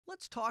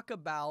Let's talk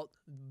about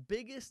the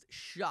biggest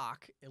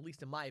shock, at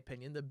least in my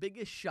opinion, the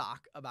biggest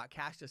shock about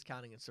cash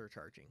discounting and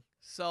surcharging.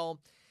 So,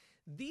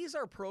 these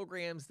are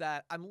programs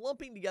that I'm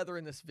lumping together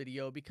in this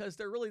video because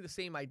they're really the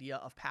same idea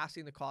of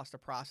passing the cost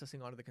of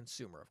processing onto the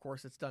consumer. Of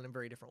course, it's done in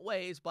very different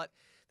ways, but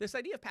this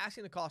idea of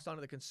passing the cost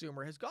onto the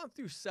consumer has gone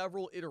through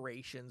several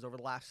iterations over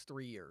the last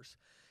 3 years.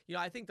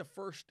 I think the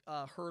first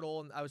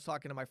hurdle, and I was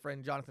talking to my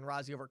friend Jonathan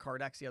Rozzi over at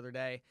CardX the other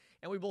day,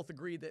 and we both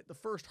agreed that the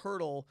first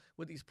hurdle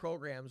with these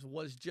programs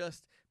was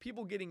just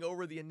people getting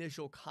over the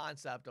initial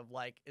concept of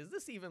like, is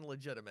this even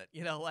legitimate?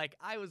 Like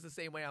I was the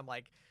same way. I'm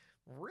like,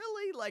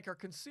 really? Like, are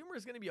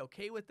consumers going to be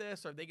okay with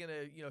this? Are they going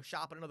to,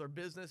 shop at another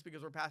business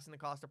because we're passing the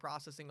cost of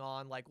processing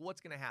on? Like,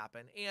 what's going to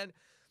happen? And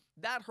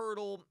that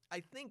hurdle,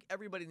 I think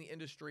everybody in the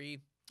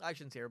industry, I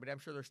shouldn't say everybody, I'm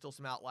sure there's still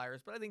some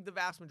outliers, but I think the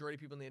vast majority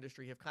of people in the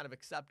industry have kind of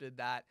accepted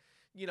that,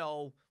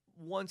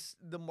 once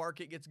the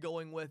market gets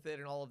going with it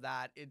and all of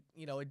that, it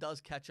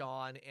does catch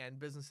on and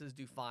businesses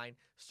do fine.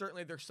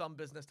 Certainly there's some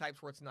business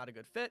types where it's not a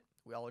good fit.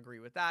 We all agree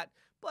with that.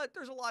 But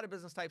there's a lot of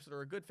business types that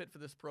are a good fit for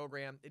this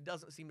program. It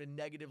doesn't seem to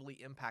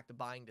negatively impact the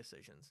buying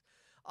decisions.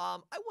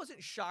 I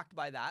wasn't shocked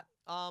by that.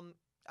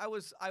 I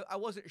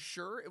wasn't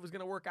sure it was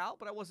going to work out,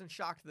 but I wasn't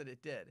shocked that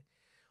it did.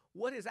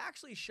 What has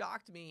actually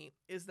shocked me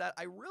is that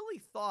I really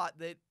thought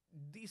that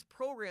these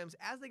programs,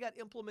 as they got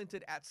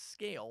implemented at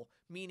scale,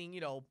 meaning,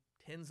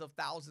 tens of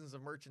thousands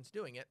of merchants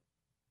doing it,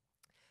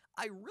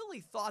 I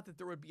really thought that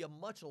there would be a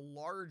much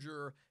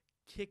larger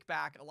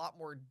kickback, a lot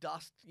more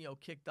dust,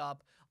 kicked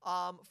up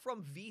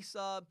from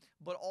Visa,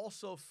 but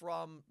also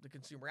from the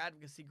consumer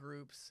advocacy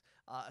groups,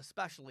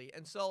 especially.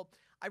 And so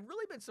I've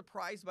really been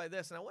surprised by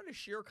this, and I wanted to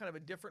share kind of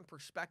a different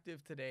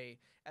perspective today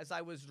as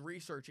I was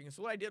researching. And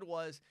so what I did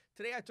was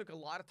today I took a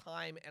lot of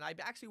time and I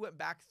actually went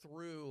back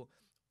through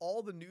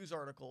all the news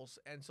articles.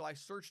 And so I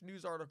searched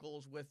news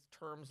articles with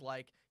terms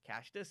like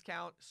cash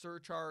discount,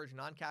 surcharge,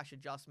 non-cash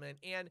adjustment,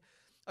 and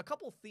a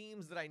couple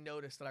themes that I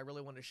noticed that I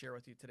really wanted to share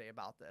with you today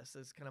about this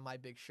is kind of my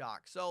big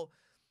shock. So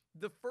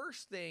the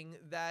first thing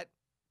that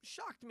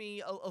shocked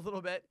me a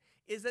little bit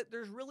is that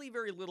there's really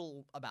very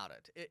little about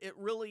it. It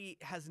really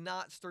has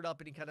not stirred up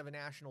any kind of a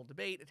national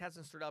debate. It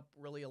hasn't stirred up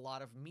really a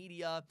lot of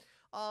media.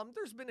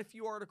 There's been a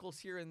few articles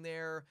here and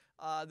there.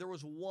 There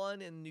was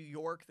one in New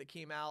York that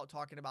came out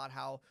talking about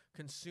how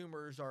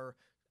consumers are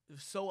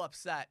so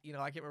upset. I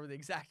can't remember the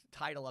exact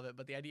title of it,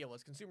 but the idea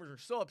was consumers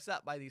are so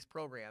upset by these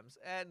programs.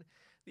 And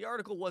the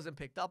article wasn't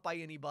picked up by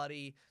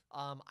anybody.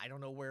 I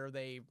don't know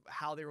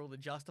how they were able to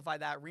justify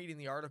that. Reading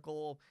the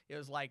article, it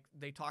was like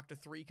they talked to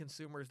 3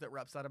 consumers that were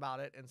upset about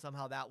it, and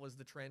somehow that was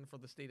the trend for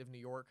the state of New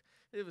York.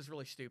 It was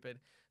really stupid.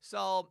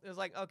 So it was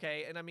like,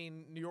 okay, and I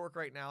mean, New York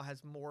right now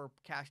has more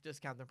cash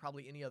discount than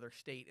probably any other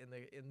state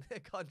in the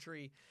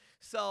country.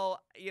 So,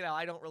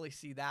 I don't really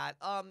see that.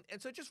 And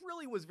so it just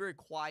really was very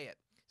quiet.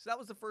 So that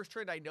was the first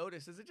trend I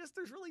noticed, is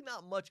there's really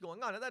not much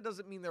going on. And that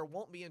doesn't mean there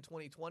won't be in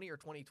 2020 or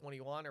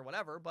 2021 or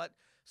whatever, but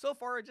so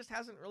far it just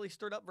hasn't really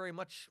stirred up very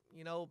much,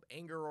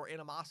 anger or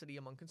animosity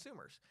among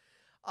consumers.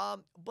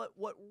 But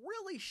what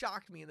really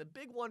shocked me, and the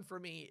big one for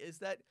me, is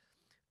that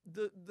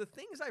the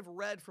things I've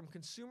read from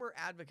consumer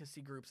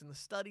advocacy groups and the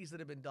studies that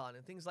have been done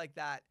and things like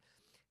that,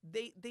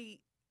 they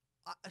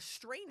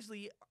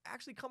strangely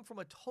actually come from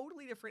a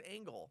totally different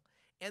angle,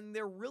 and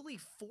they're really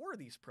for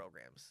these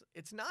programs.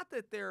 It's not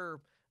that they're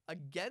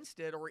against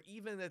it or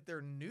even that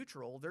they're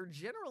neutral. They're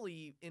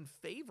generally in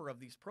favor of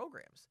these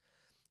programs.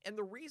 And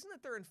the reason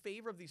that they're in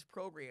favor of these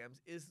programs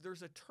is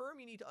there's a term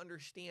you need to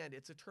understand.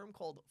 It's a term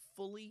called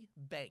fully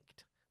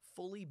banked.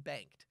 Fully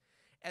banked.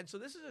 And so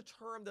this is a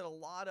term that a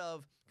lot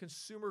of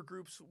consumer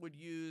groups would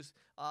use.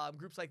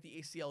 Groups like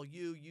the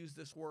ACLU use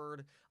this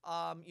word.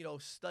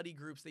 Study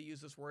groups, they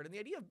use this word. And the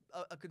idea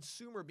of a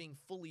consumer being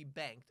fully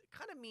banked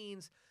kind of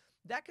means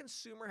that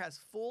consumer has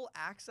full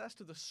access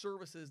to the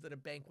services that a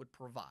bank would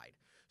provide.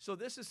 So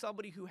this is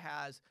somebody who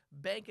has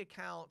bank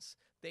accounts,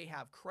 they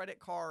have credit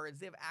cards,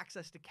 they have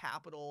access to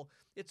capital.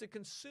 It's a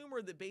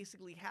consumer that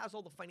basically has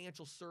all the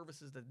financial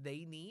services that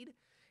they need,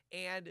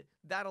 and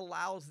that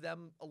allows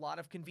them a lot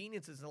of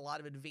conveniences and a lot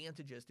of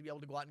advantages to be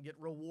able to go out and get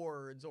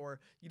rewards or,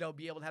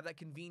 be able to have that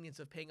convenience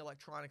of paying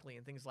electronically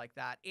and things like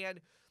that.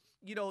 And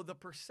the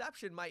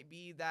perception might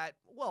be that,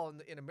 well,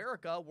 in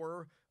America,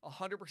 we're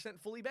 100%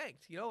 fully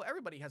banked.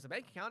 Everybody has a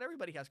bank account.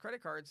 Everybody has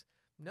credit cards.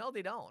 No,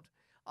 they don't.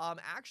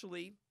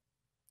 Actually,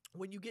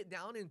 when you get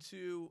down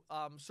into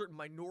certain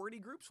minority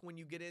groups, when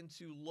you get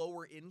into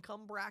lower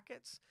income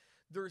brackets,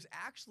 there's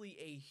actually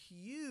a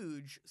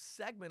huge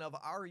segment of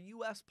our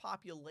U.S.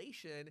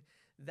 population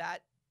that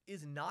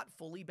is not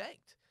fully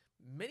banked.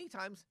 Many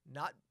times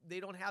they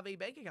don't have a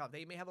bank account.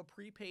 They may have a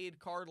prepaid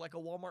card like a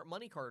Walmart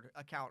Money Card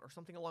account or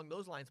something along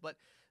those lines, but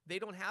they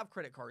don't have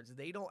credit cards.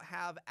 They don't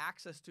have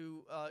access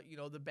to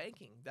the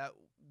banking that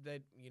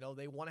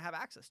they want to have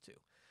access to.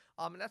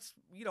 And that's,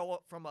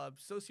 from a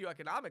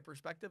socioeconomic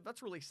perspective,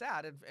 that's really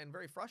sad and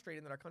very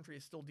frustrating that our country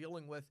is still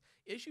dealing with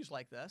issues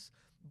like this,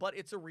 but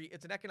it's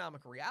an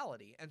economic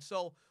reality. And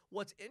so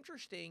what's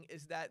interesting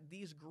is that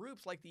these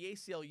groups like the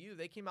ACLU,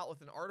 they came out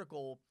with an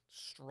article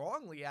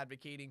strongly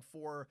advocating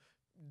for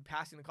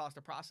passing the cost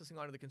of processing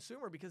onto the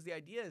consumer, because the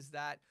idea is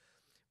that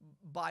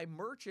by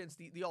merchants,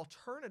 the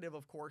alternative,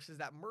 of course, is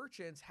that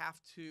merchants have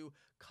to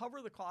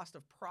cover the cost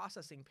of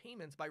processing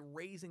payments by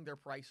raising their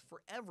price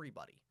for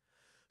everybody.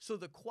 So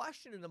the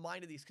question in the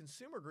mind of these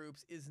consumer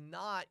groups is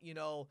not,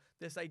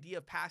 this idea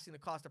of passing the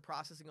cost of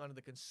processing onto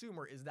the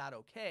consumer, is that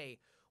okay?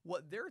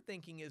 What they're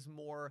thinking is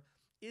more,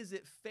 is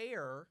it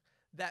fair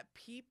that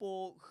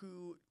people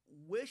who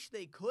wish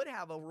they could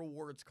have a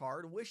rewards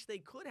card, wish they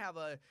could have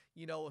a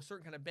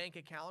certain kind of bank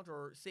account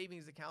or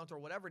savings account or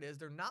whatever it is,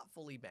 they're not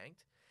fully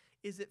banked.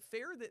 Is it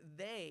fair that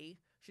they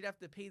should have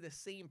to pay the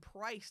same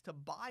price to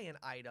buy an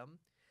item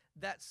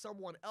that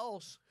someone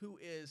else who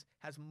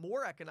has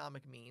more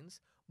economic means,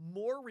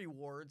 more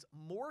rewards,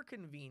 more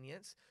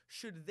convenience,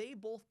 should they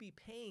both be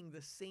paying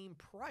the same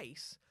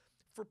price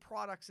for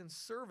products and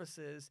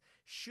services?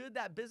 Should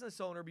that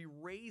business owner be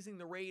raising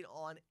the rate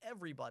on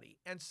everybody?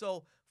 And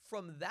so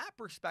from that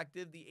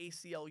perspective, the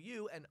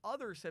ACLU and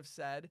others have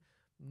said,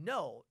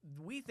 no,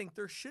 we think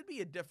there should be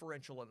a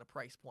differential in the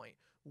price point.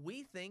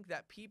 We think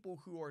that people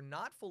who are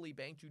not fully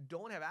banked, who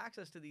don't have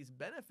access to these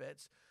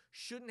benefits,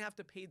 shouldn't have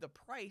to pay the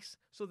price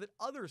so that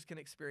others can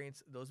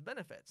experience those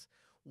benefits.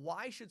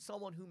 Why should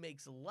someone who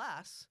makes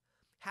less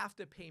have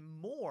to pay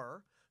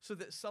more so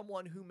that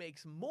someone who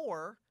makes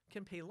more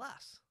can pay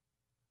less?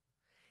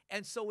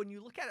 And so when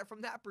you look at it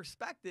from that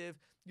perspective,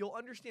 you'll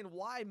understand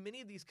why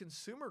many of these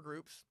consumer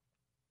groups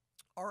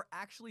are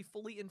actually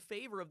fully in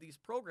favor of these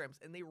programs,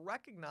 and they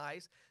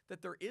recognize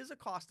that there is a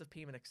cost of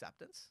payment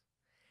acceptance,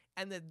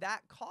 and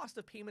that cost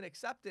of payment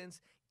acceptance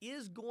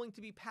is going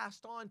to be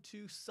passed on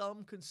to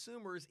some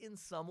consumers in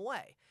some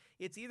way.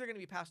 It's either going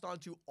to be passed on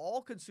to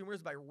all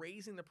consumers by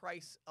raising the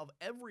price of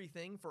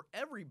everything for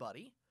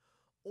everybody,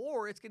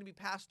 or it's going to be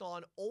passed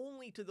on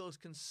only to those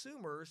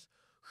consumers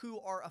who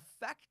are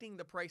affecting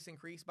the price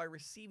increase by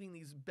receiving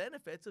these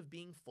benefits of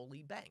being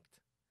fully banked.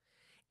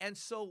 And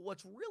so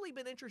what's really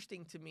been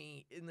interesting to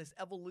me in this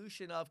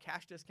evolution of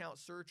cash discount,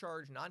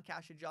 surcharge,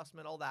 non-cash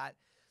adjustment, all that,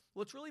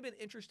 what's really been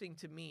interesting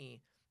to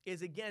me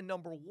is, again,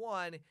 number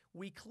one,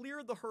 we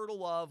cleared the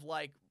hurdle of,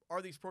 like,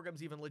 are these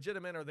programs even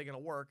legitimate? Are they going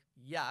to work?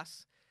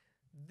 Yes.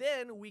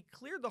 Then we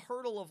cleared the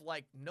hurdle of,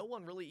 like, no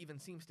one really even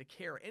seems to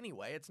care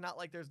anyway. It's not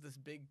like there's this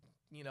big,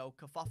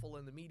 kerfuffle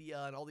in the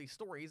media and all these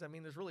stories. I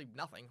mean, there's really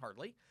nothing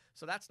hardly.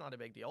 So that's not a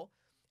big deal.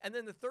 And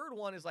then the third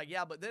one is like,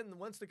 yeah, but then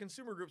once the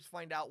consumer groups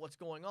find out what's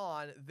going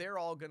on, they're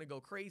all going to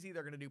go crazy.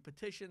 They're going to do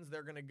petitions.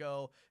 They're going to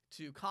go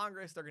to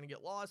Congress. They're going to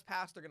get laws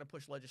passed. They're going to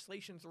push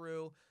legislation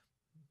through.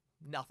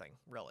 Nothing,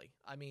 really.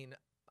 I mean,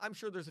 I'm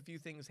sure there's a few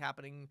things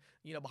happening,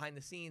 behind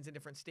the scenes in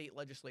different state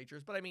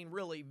legislatures. But I mean,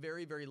 really,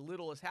 very, very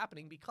little is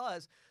happening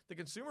because the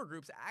consumer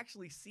groups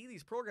actually see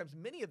these programs,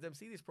 many of them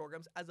see these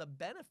programs as a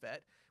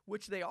benefit,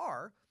 which they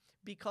are,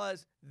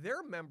 because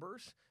their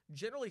members,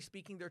 generally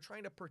speaking, they're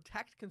trying to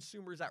protect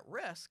consumers at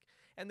risk,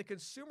 and the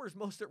consumers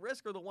most at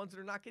risk are the ones that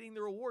are not getting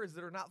the rewards,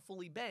 that are not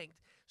fully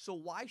banked. So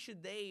why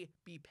should they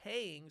be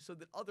paying so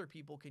that other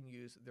people can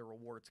use their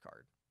rewards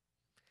card?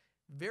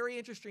 Very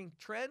interesting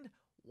trend,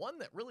 one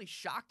that really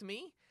shocked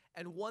me,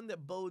 and one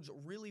that bodes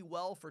really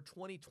well for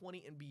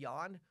 2020 and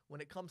beyond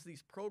when it comes to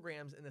these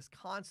programs and this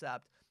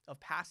concept of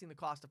passing the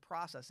cost of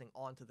processing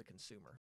on to the consumer.